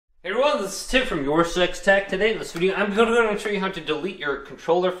Hey everyone, this is Tim from Your Six Tech. Today in this video, I'm going to show you how to delete your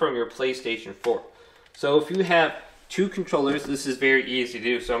controller from your PlayStation 4. So if you have two controllers, this is very easy to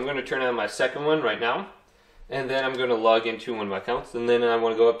do. So I'm going to turn on my second one right now, and then I'm going to log into one of my accounts, and then I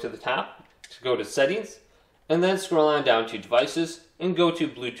want to go up to the top to go to Settings, and then scroll on down to Devices, and go to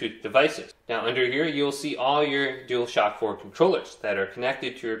Bluetooth Devices. Now under here, you'll see all your DualShock 4 controllers that are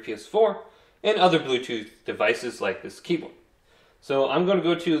connected to your PS4 and other Bluetooth devices like this keyboard. So I'm going to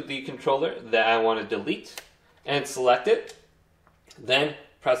go to the controller that I want to delete and select it. Then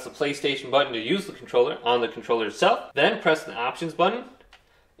press the PlayStation button to use the controller on the controller itself. Then press the options button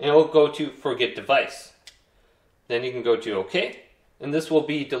and it will go to forget device. Then you can go to OK, and this will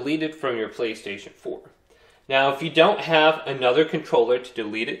be deleted from your PlayStation 4. Now if you don't have another controller to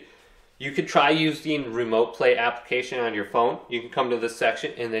delete it, you could try using Remote Play application on your phone. You can come to this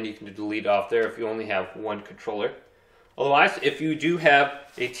section and then you can delete off there if you only have one controller. Otherwise, if you do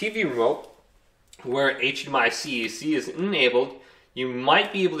have a TV remote where HDMI CAC is enabled, you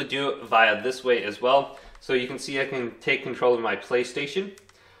might be able to do it via this way as well. So you can see I can take control of my PlayStation.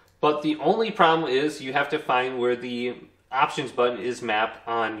 But the only problem is you have to find where the options button is mapped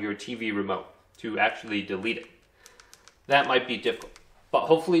on your TV remote to actually delete it. That might be difficult. But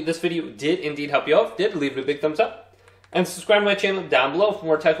hopefully this video did indeed help you out. If it did, leave it a big thumbs up. And subscribe to my channel down below for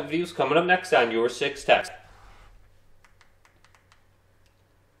more technical videos coming up next on Your Six Tech.